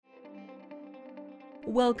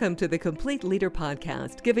Welcome to the Complete Leader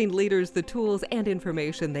Podcast, giving leaders the tools and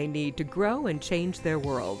information they need to grow and change their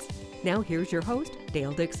worlds. Now here's your host,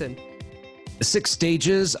 Dale Dixon. 6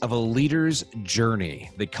 stages of a leader's journey.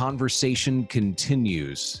 The conversation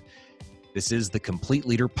continues. This is the Complete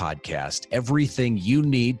Leader Podcast. Everything you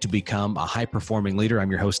need to become a high-performing leader. I'm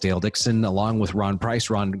your host, Dale Dixon, along with Ron Price.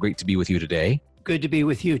 Ron, great to be with you today. Good to be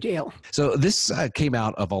with you, Dale. So this came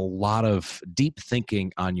out of a lot of deep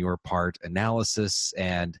thinking on your part, analysis,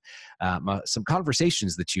 and some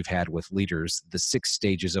conversations that you've had with leaders, the 6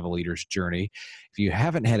 stages of a leader's journey. If you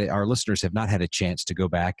haven't had it, our listeners have not had a chance to go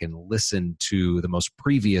back and listen to the most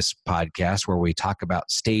previous podcast where we talk about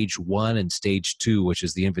stage 1 and stage 2, which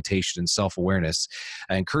is the invitation and self-awareness.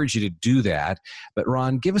 I encourage you to do that. But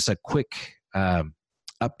Ron, give us a quick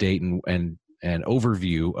update and an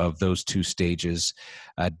overview of those 2 stages,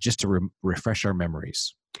 just to refresh our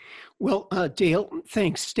memories. Well, Dale,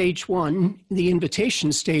 thanks. Stage 1, the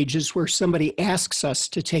invitation stage, is where somebody asks us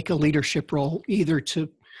to take a leadership role, either to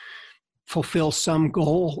fulfill some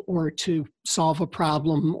goal or to solve a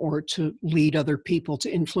problem or to lead other people,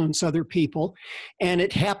 to influence other people. And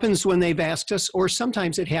it happens when they've asked us, or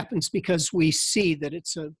sometimes it happens because we see that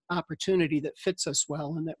it's an opportunity that fits us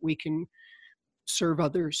well and that we can serve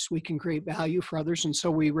others, we can create value for others, and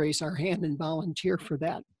so we raise our hand and volunteer for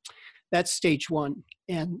that. That's stage 1.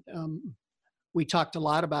 And we talked a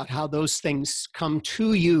lot about how those things come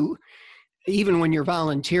to you. Even when you're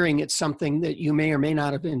volunteering, it's something that you may or may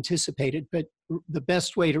not have anticipated, but the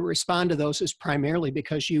best way to respond to those is primarily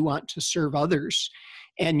because you want to serve others.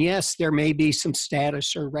 And yes, there may be some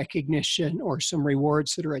status or recognition or some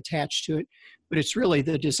rewards that are attached to it, but it's really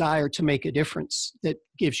the desire to make a difference that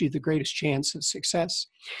gives you the greatest chance of success.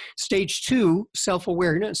 Stage 2,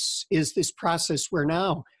 self-awareness, is this process where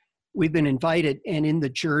now we've been invited, and in the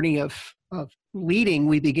journey of leading,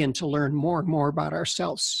 we begin to learn more and more about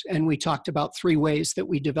ourselves. And we talked about 3 ways that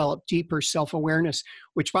we develop deeper self-awareness,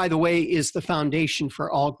 which, by the way, is the foundation for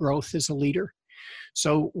all growth as a leader.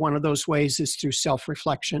 So one of those ways is through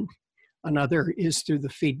self-reflection. Another is through the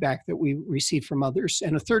feedback that we receive from others.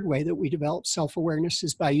 And a third way that we develop self-awareness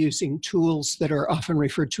is by using tools that are often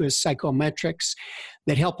referred to as psychometrics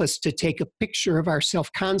that help us to take a picture of our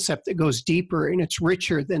self-concept that goes deeper and it's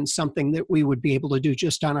richer than something that we would be able to do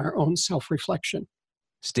just on our own self-reflection.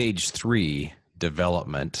 Stage 3,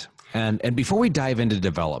 development. And before we dive into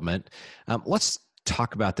development, let's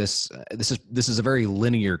talk about this. This is a very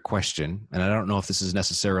linear question, and I don't know if this is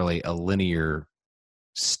necessarily a linear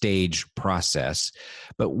stage process,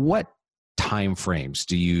 but what time frames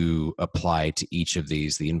do you apply to each of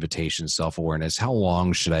these, the invitation, self-awareness? How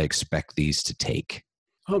long should I expect these to take?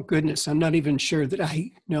 Oh, goodness. I'm not even sure that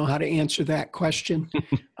I know how to answer that question.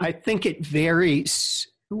 I think it varies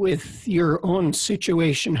with your own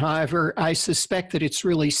situation. However, I suspect that it's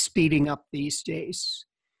really speeding up these days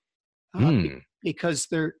because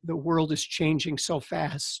the world is changing so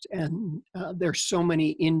fast, and there's so many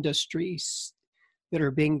industries that are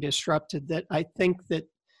being disrupted that I think that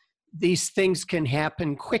these things can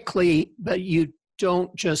happen quickly, but you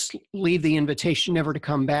don't just leave the invitation never to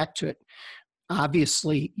come back to it.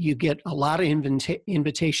 Obviously, you get a lot of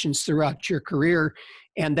invitations throughout your career,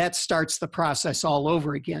 and that starts the process all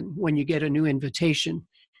over again. When you get a new invitation,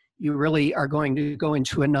 you really are going to go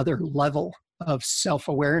into another level of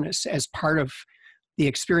self-awareness as part of the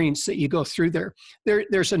experience that you go through there.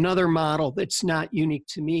 There's another model that's not unique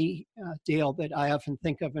to me, Dale, that I often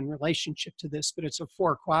think of in relationship to this, but it's a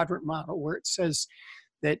 4-quadrant model where it says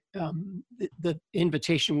that the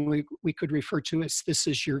invitation we could refer to as this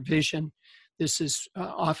is your vision. This is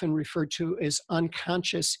often referred to as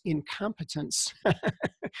unconscious incompetence.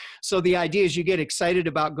 So the idea is you get excited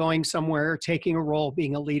about going somewhere, taking a role,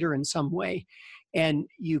 being a leader in some way, and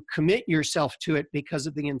you commit yourself to it because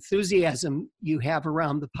of the enthusiasm you have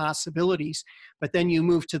around the possibilities. But then you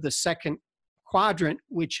move to the 2nd quadrant,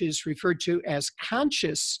 which is referred to as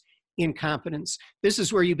conscious incompetence. This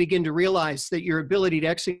is where you begin to realize that your ability to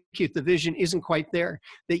execute the vision isn't quite there,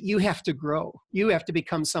 that you have to grow. You have to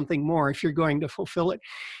become something more if you're going to fulfill it.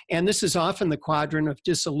 And this is often the quadrant of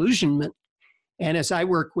disillusionment. And as I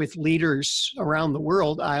work with leaders around the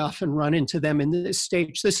world, I often run into them in this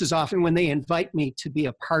stage. This is often when they invite me to be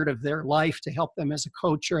a part of their life, to help them as a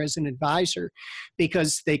coach or as an advisor,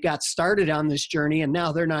 because they got started on this journey and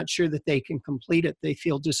now they're not sure that they can complete it. They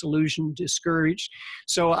feel disillusioned, discouraged.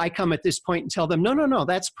 So I come at this point and tell them, no,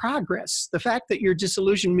 that's progress. The fact that you're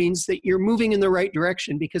disillusioned means that you're moving in the right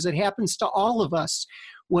direction, because it happens to all of us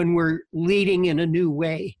when we're leading in a new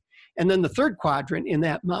way. And then the 3rd quadrant in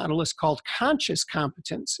that model is called conscious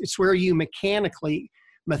competence. It's where you mechanically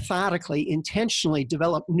methodically, intentionally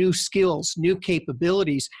develop new skills, new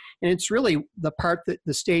capabilities. And it's really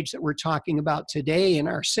the stage that we're talking about today in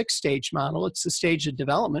our 6-stage model. It's the stage of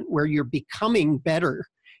development where you're becoming better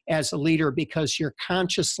as a leader because you're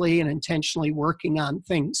consciously and intentionally working on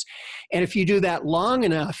things. And if you do that long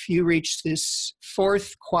enough, you reach this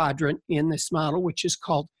 4th quadrant in this model, which is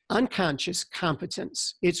called unconscious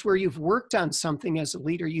competence. It's where you've worked on something as a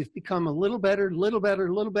leader. You've become a little better, little better,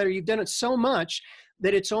 a little better. You've done it so much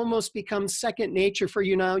that it's almost become second nature for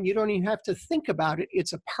you now. You don't even have to think about it.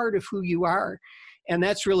 It's a part of who you are. And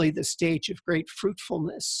that's really the stage of great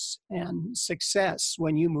fruitfulness and success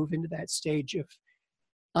when you move into that stage of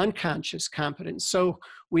unconscious competence. So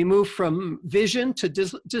we move from vision to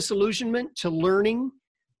disillusionment to learning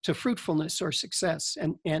to fruitfulness or success.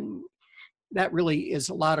 And that really is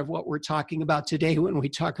a lot of what we're talking about today when we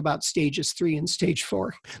talk about stages 3 and stage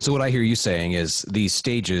 4. So what I hear you saying is these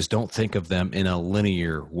stages, don't think of them in a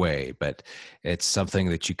linear way, but it's something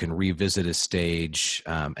that you can revisit a stage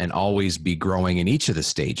and always be growing in each of the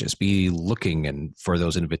stages, be looking for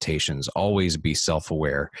those invitations, always be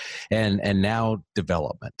self-aware, and now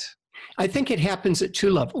development. I think it happens at 2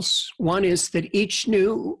 levels. One is that each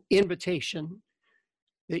new invitation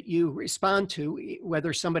that you respond to,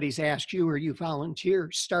 whether somebody's asked you or you volunteer,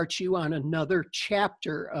 starts you on another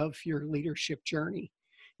chapter of your leadership journey.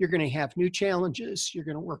 You're going to have new challenges. You're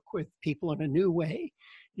going to work with people in a new way.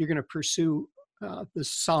 You're going to pursue the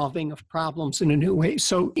solving of problems in a new way.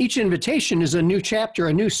 So each invitation is a new chapter,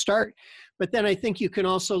 a new start. But then I think you can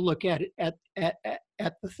also look at it at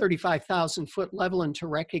the 35,000-foot level and to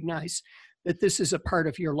recognize that this is a part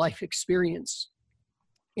of your life experience,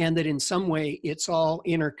 and that in some way it's all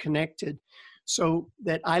interconnected. So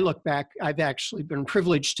that I look back, I've actually been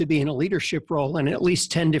privileged to be in a leadership role in at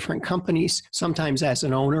least 10 different companies, sometimes as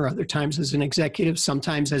an owner, other times as an executive,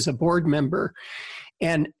 sometimes as a board member.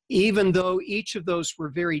 And even though each of those were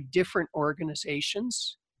very different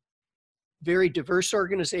organizations, very diverse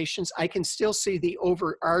organizations, I can still see the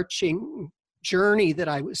overarching journey that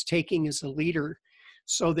I was taking as a leader.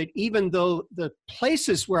 So that even though the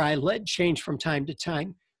places where I led changed from time to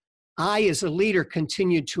time, I, as a leader,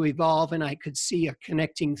 continued to evolve, and I could see a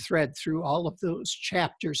connecting thread through all of those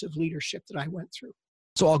chapters of leadership that I went through.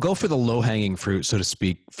 So I'll go for the low-hanging fruit, so to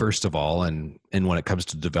speak, first of all, and when it comes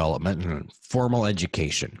to development and formal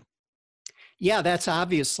education. Yeah, that's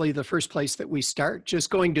obviously the first place that we start.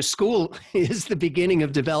 Just going to school is the beginning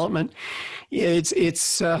of development.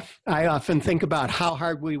 I often think about how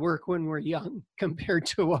hard we work when we're young compared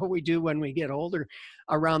to what we do when we get older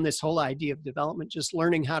around this whole idea of development, just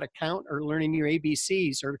learning how to count or learning your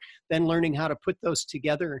ABCs or then learning how to put those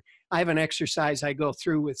together. I have an exercise I go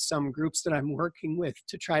through with some groups that I'm working with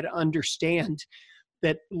to try to understand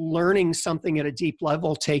that learning something at a deep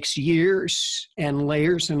level takes years and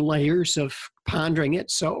layers of pondering it.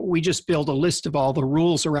 So we just build a list of all the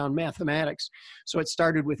rules around mathematics. So it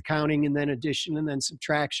started with counting and then addition and then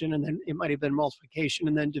subtraction, and then it might have been multiplication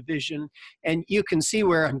and then division. And you can see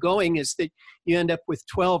where I'm going is that you end up with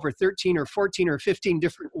 12 or 13 or 14 or 15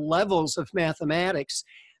 different levels of mathematics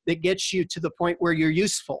that gets you to the point where you're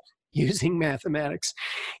useful using mathematics.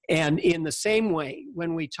 And in the same way,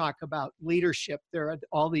 when we talk about leadership, there are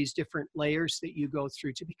all these different layers that you go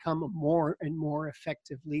through to become a more and more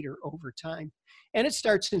effective leader over time. And it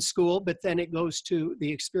starts in school, but then it goes to the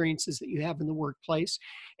experiences that you have in the workplace.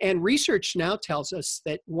 And research now tells us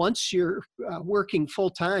that once you're working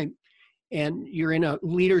full-time and you're in a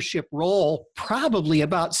leadership role, probably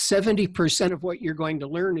about 70% of what you're going to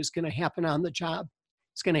learn is going to happen on the job.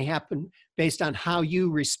 It's going to happen based on how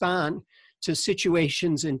you respond to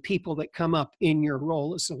situations and people that come up in your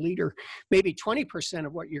role as a leader. Maybe 20%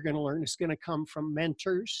 of what you're going to learn is going to come from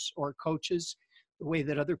mentors or coaches, the way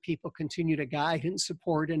that other people continue to guide and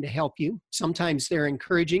support and to help you. Sometimes they're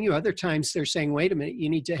encouraging you. Other times they're saying, wait a minute, you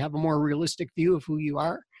need to have a more realistic view of who you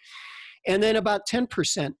are. And then about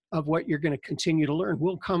 10% of what you're going to continue to learn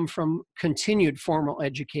will come from continued formal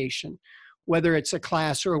education, whether it's a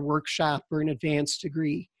class or a workshop or an advanced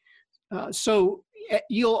degree. So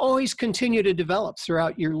you'll always continue to develop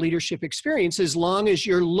throughout your leadership experience as long as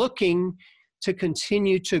you're looking to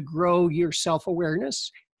continue to grow your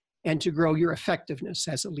self-awareness and to grow your effectiveness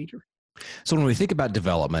as a leader. So when we think about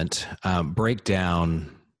development, break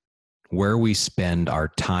down where we spend our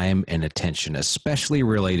time and attention, especially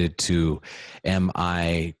related to, am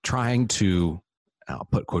I trying to, I'll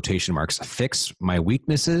put quotation marks, fix my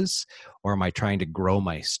weaknesses, or am I trying to grow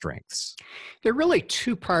my strengths? There are really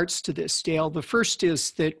 2 parts to this, Dale. The first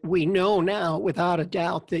is that we know now, without a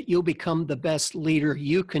doubt, that you'll become the best leader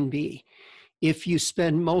you can be if you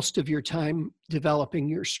spend most of your time developing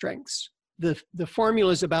your strengths. the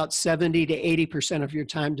formula is about 70 to 80% of your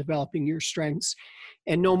time developing your strengths,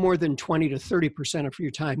 and no more than 20 to 30% of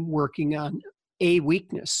your time working on a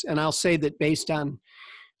weakness. And I'll say that based on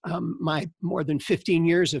my more than 15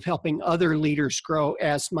 years of helping other leaders grow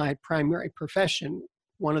as my primary profession,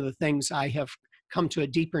 one of the things I have come to a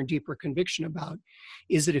deeper and deeper conviction about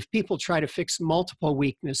is that if people try to fix multiple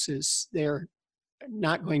weaknesses, they're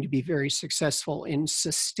not going to be very successful in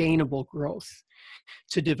sustainable growth.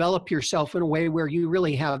 To develop yourself in a way where you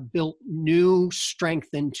really have built new strength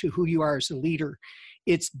into who you are as a leader,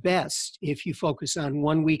 it's best if you focus on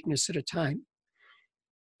one weakness at a time.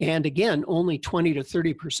 And again, only 20 to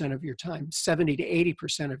 30% of your time, 70 to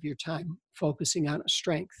 80% of your time focusing on a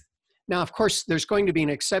strength. Now, of course, there's going to be an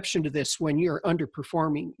exception to this when you're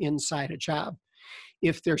underperforming inside a job.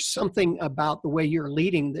 If there's something about the way you're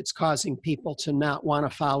leading that's causing people to not want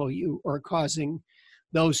to follow you, or causing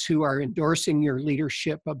those who are endorsing your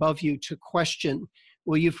leadership above you to question,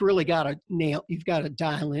 well, you've really got to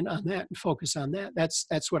dial in on that and focus on that.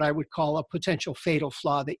 That's what I would call a potential fatal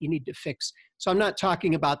flaw that you need to fix. So I'm not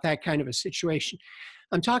talking about that kind of a situation.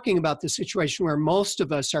 I'm talking about the situation where most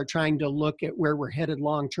of us are trying to look at where we're headed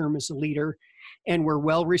long-term as a leader, and we're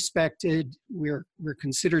well respected, we're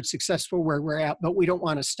considered successful where we're at, but we don't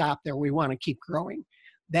want to stop there. We want to keep growing.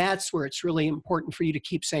 That's where it's really important for you to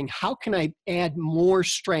keep saying, how can I add more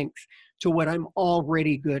strength to what I'm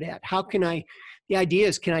already good at? The idea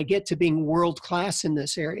is, can I get to being world-class in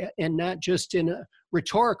this area, and not just in a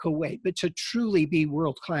rhetorical way, but to truly be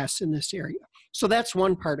world-class in this area? So that's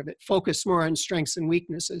one part of it, focus more on strengths and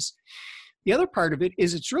weaknesses. The other part of it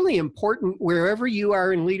is it's really important wherever you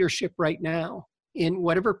are in leadership right now, in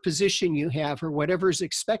whatever position you have or whatever is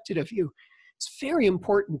expected of you, it's very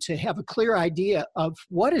important to have a clear idea of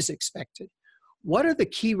what is expected. What are the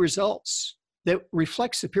key results that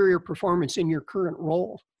reflect superior performance in your current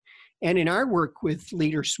role? And in our work with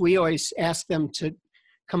leaders, we always ask them to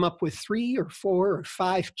come up with 3 or 4 or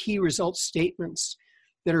 5 key result statements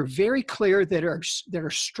that are very clear, that are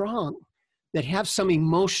strong, that have some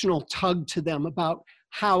emotional tug to them about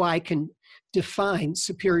how I can define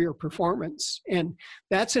superior performance. And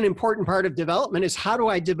that's an important part of development, is how do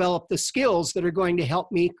I develop the skills that are going to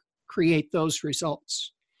help me create those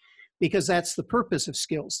results? Because that's the purpose of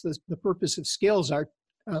skills. The purpose of skills are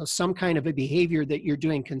some kind of a behavior that you're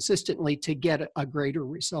doing consistently to get a greater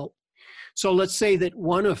result. So let's say that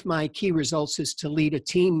one of my key results is to lead a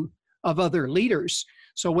team of other leaders.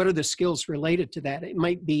 So what are the skills related to that? It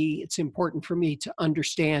might be it's important for me to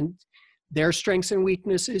understand their strengths and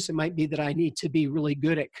weaknesses. It might be that I need to be really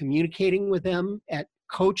good at communicating with them, at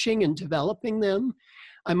coaching and developing them.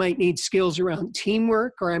 I might need skills around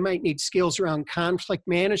teamwork, or I might need skills around conflict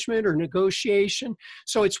management or negotiation.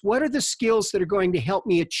 So it's, what are the skills that are going to help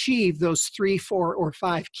me achieve those 3, 4, or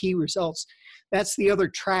 5 key results? That's the other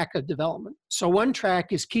track of development. So one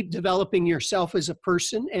track is keep developing yourself as a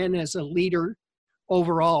person and as a leader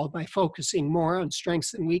overall by focusing more on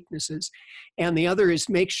strengths and weaknesses. And the other is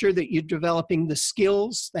make sure that you're developing the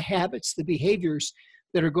skills, the habits, the behaviors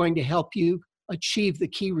that are going to help you achieve the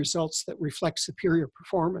key results that reflect superior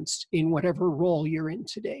performance in whatever role you're in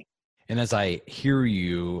today. And as I hear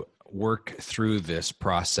you work through this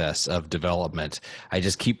process of development, I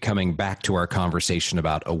just keep coming back to our conversation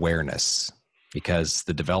about awareness, because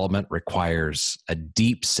the development requires a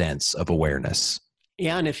deep sense of awareness.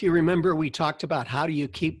 Yeah, and if you remember, we talked about how do you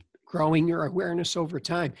keep growing your awareness over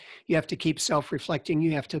time. You have to keep self-reflecting.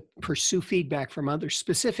 You have to pursue feedback from others,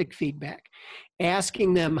 specific feedback,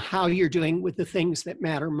 asking them how you're doing with the things that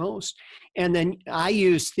matter most. And then I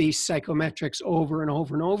use these psychometrics over and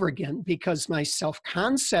over and over again because my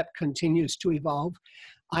self-concept continues to evolve.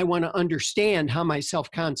 I want to understand how my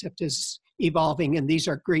self-concept is evolving, and these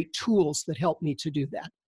are great tools that help me to do that.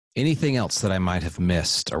 Anything else that I might have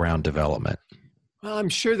missed around development? Well, I'm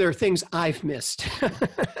sure there are things I've missed,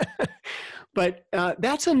 but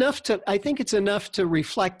that's enough I think it's enough to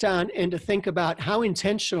reflect on and to think about how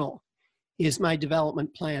intentional is my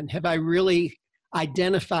development plan? Have I really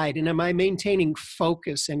identified, and am I maintaining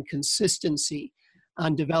focus and consistency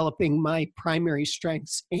on developing my primary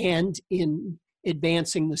strengths and in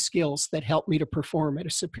advancing the skills that help me to perform at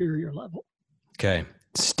a superior level? Okay.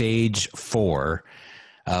 Stage 4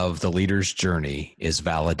 of the leader's journey is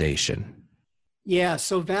validation. Yeah,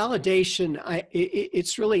 so validation,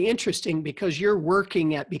 it's really interesting because you're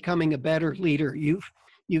working at becoming a better leader.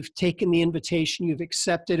 You've taken the invitation, you've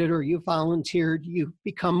accepted it, or you've volunteered, you've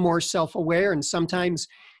become more self-aware. And sometimes,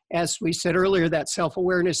 as we said earlier, that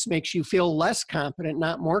self-awareness makes you feel less competent,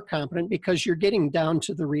 not more competent, because you're getting down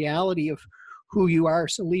to the reality of who you are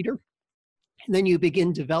as a leader. And then you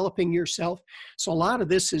begin developing yourself. So a lot of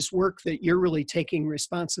this is work that you're really taking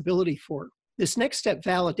responsibility for. This next step,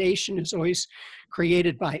 validation, is always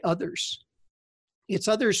created by others. It's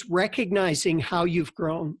others recognizing how you've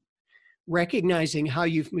grown, recognizing how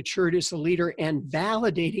you've matured as a leader, and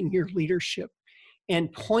validating your leadership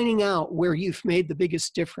and pointing out where you've made the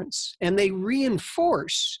biggest difference. And they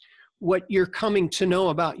reinforce what you're coming to know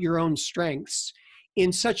about your own strengths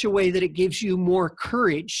in such a way that it gives you more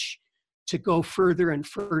courage to go further and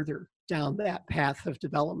further down that path of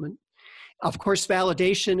development. Of course,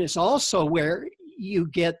 validation is also where you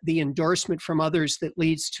get the endorsement from others that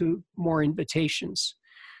leads to more invitations.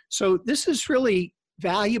 So this is really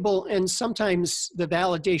valuable, and sometimes the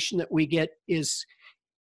validation that we get is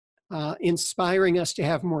inspiring us to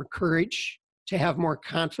have more courage, to have more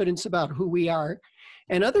confidence about who we are.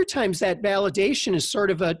 And other times that validation is sort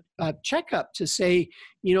of a checkup to say,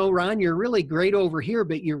 you know, Ron, you're really great over here,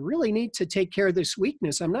 but you really need to take care of this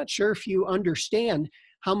weakness. I'm not sure if you understand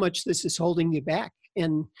how much this is holding you back.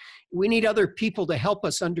 And we need other people to help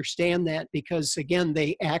us understand that because, again,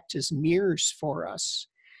 they act as mirrors for us.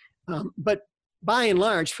 But by and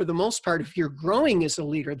large, for the most part, if you're growing as a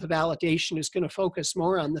leader, the validation is going to focus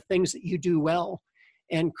more on the things that you do well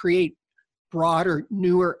and create broader,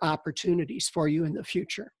 newer opportunities for you in the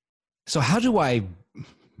future. So how do I,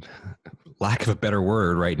 lack of a better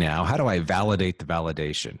word right now, how do I validate the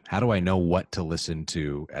validation? How do I know what to listen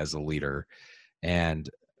to as a leader and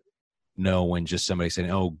know when just somebody's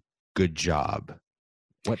saying, oh, good job?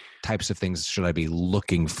 What types of things should I be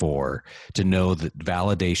looking for to know that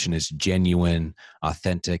validation is genuine,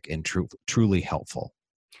 authentic, and truly helpful?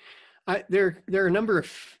 There are a number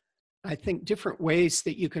of, I think, different ways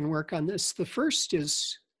that you can work on this. The first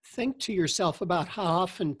is think to yourself about how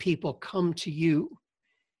often people come to you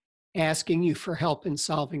asking you for help in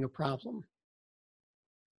solving a problem.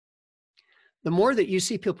 The more that you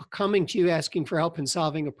see people coming to you asking for help in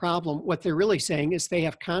solving a problem, what they're really saying is they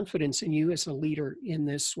have confidence in you as a leader in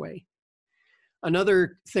this way.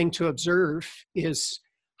 Another thing to observe is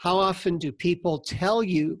how often do people tell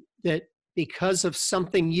you that because of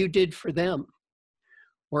something you did for them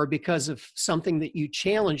or because of something that you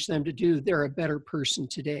challenged them to do, they're a better person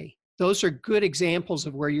today. Those are good examples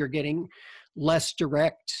of where you're getting less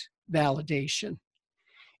direct validation.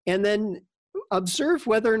 And then observe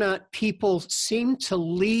whether or not people seem to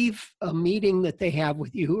leave a meeting that they have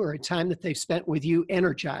with you or a time that they've spent with you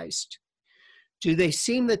energized. Do they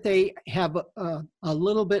seem that they have a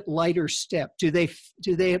little bit lighter step? Do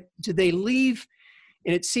they leave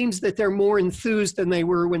and it seems that they're more enthused than they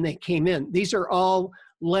were when they came in? These are all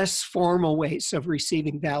less formal ways of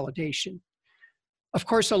receiving validation. Of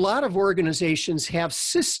course, a lot of organizations have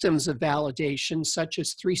systems of validation, such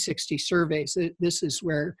as 360 surveys. This is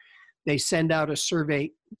where they send out a survey.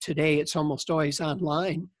 Today, it's almost always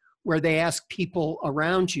online, where they ask people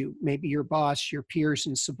around you, maybe your boss, your peers,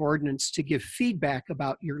 and subordinates, to give feedback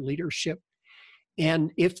about your leadership.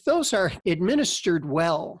 And if those are administered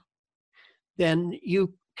well, then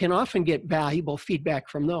you can often get valuable feedback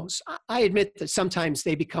from those. I admit that sometimes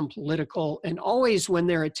they become political, and always when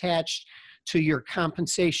they're attached to your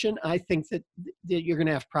compensation, I think that you're going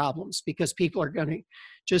to have problems because people are going to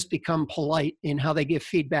just become polite in how they give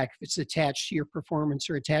feedback if it's attached to your performance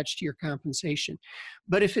or attached to your compensation.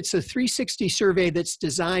 But if it's a 360 survey that's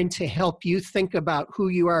designed to help you think about who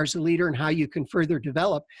you are as a leader and how you can further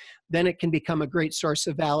develop, then it can become a great source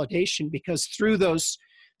of validation because through those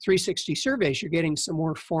 360 surveys, you're getting some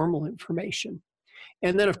more formal information.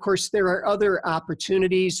 And then, of course, there are other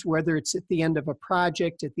opportunities, whether it's at the end of a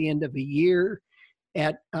project, at the end of a year,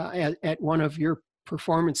 at one of your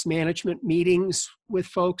performance management meetings with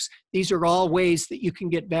folks. These are all ways that you can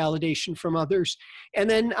get validation from others. And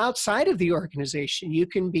then outside of the organization, you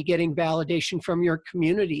can be getting validation from your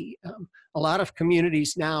community. A lot of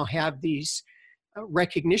communities now have these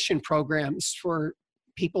recognition programs for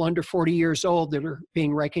people under 40 years old that are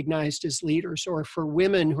being recognized as leaders, or for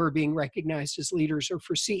women who are being recognized as leaders, or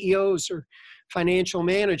for CEOs or financial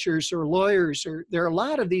managers or lawyers. Or there are a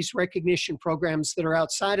lot of these recognition programs that are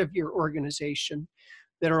outside of your organization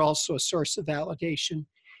that are also a source of validation.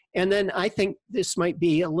 And then I think this might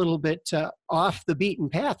be a little bit off the beaten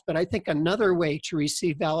path, but I think another way to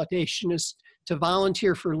receive validation is to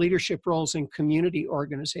volunteer for leadership roles in community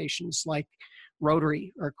organizations like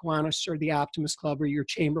Rotary or Kiwanis or the Optimist Club or your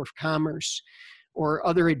Chamber of Commerce or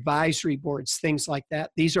other advisory boards, things like that.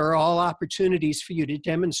 These are all opportunities for you to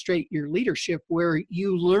demonstrate your leadership where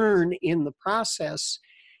you learn in the process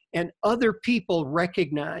and other people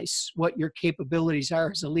recognize what your capabilities are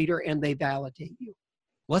as a leader and they validate you.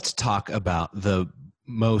 Let's talk about the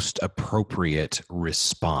most appropriate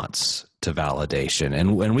response to validation?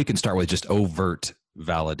 And we can start with just overt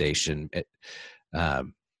validation.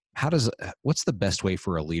 What's the best way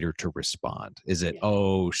for a leader to respond? Is it,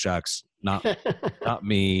 oh, shucks, not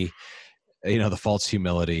me, the false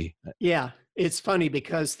humility? Yeah, it's funny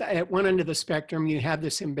because at one end of the spectrum, you have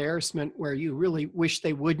this embarrassment where you really wish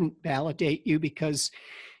they wouldn't validate you because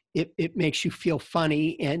it makes you feel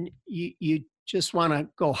funny and you just want to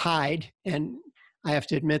go hide. And I have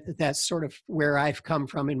to admit that that's sort of where I've come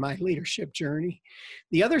from in my leadership journey.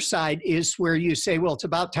 The other side is where you say, well, it's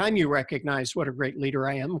about time you recognize what a great leader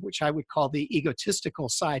I am, which I would call the egotistical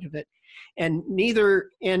side of it. And neither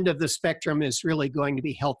end of the spectrum is really going to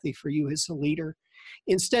be healthy for you as a leader.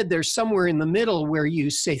 Instead, there's somewhere in the middle where you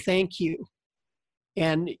say thank you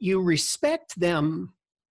and you respect them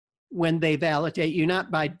when they validate you,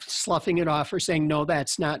 not by sloughing it off or saying, no,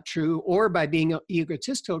 that's not true, or by being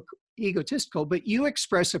egotistical, but you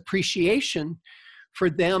express appreciation for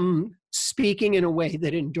them speaking in a way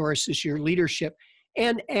that endorses your leadership.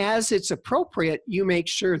 And as it's appropriate, you make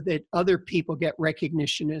sure that other people get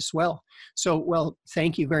recognition as well. So, well,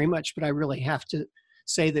 thank you very much, but I really have to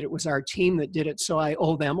say that it was our team that did it, so I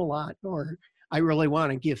owe them a lot, or I really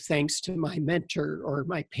want to give thanks to my mentor or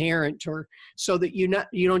my parent, or so that you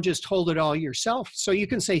don't just hold it all yourself. So you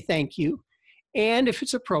can say thank you. And if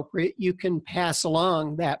it's appropriate, you can pass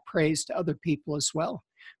along that praise to other people as well.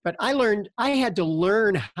 But I had to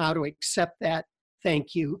learn how to accept that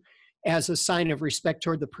thank you as a sign of respect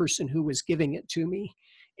toward the person who was giving it to me.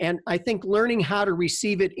 And I think learning how to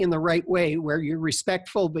receive it in the right way, where you're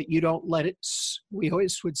respectful, but you don't let it, we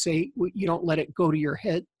always would say, you don't let it go to your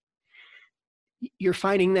head. You're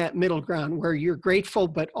finding that middle ground where you're grateful,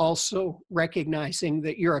 but also recognizing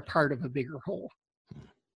that you're a part of a bigger whole.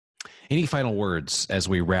 Any final words as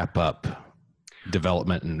we wrap up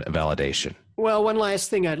development and validation? Well, one last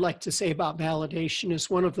thing I'd like to say about validation is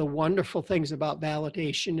one of the wonderful things about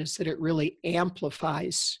validation is that it really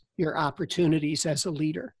amplifies your opportunities as a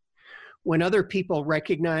leader. When other people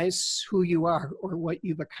recognize who you are or what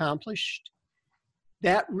you've accomplished,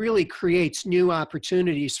 that really creates new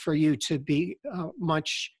opportunities for you to be to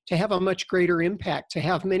have a much greater impact, to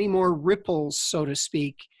have many more ripples, so to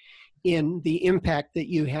speak, in the impact that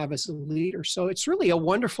you have as a leader. So it's really a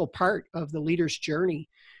wonderful part of the leader's journey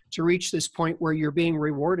to reach this point where you're being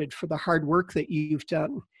rewarded for the hard work that you've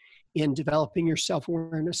done in developing your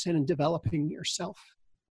self-awareness and in developing yourself.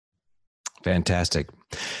 Fantastic.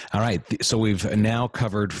 All right. So we've now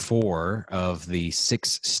covered 4 of the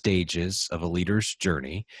 6 stages of a leader's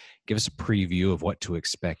journey. Give us a preview of what to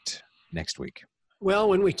expect next week. Well,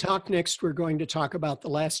 when we talk next, we're going to talk about the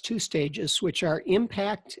last 2 stages, which are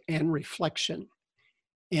impact and reflection.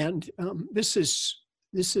 And this is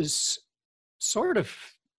sort of,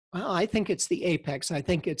 well, I think it's the apex. I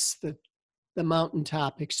think it's the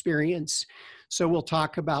mountaintop experience. So we'll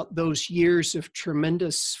talk about those years of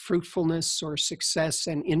tremendous fruitfulness or success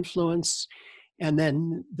and influence, and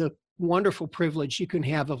then the wonderful privilege you can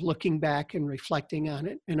have of looking back and reflecting on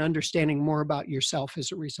it and understanding more about yourself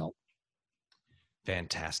as a result.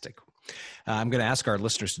 Fantastic. I'm going to ask our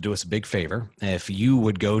listeners to do us a big favor. If you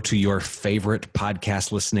would go to your favorite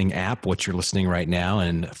podcast listening app, what you're listening right now,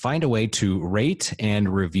 and find a way to rate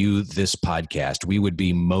and review this podcast, we would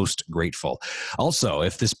be most grateful. Also,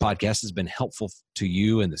 if this podcast has been helpful to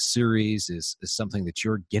you and the series is something that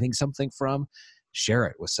you're getting something from, share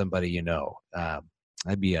it with somebody you know.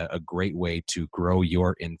 That'd be a great way to grow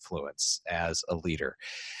your influence as a leader.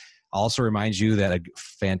 I'll also remind you that a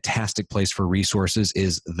fantastic place for resources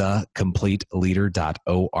is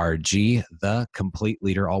thecompleteleader.org,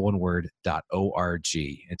 thecompleteleader, all one word, .org.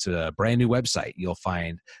 It's a brand new website. You'll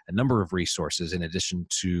find a number of resources in addition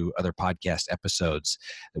to other podcast episodes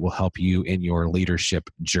that will help you in your leadership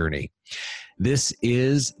journey. This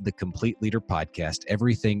is the Complete Leader Podcast,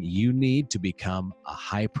 everything you need to become a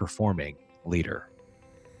high-performing leader.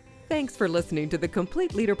 Thanks for listening to the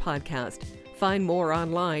Complete Leader Podcast. Find more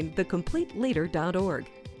online, thecompleteleader.org.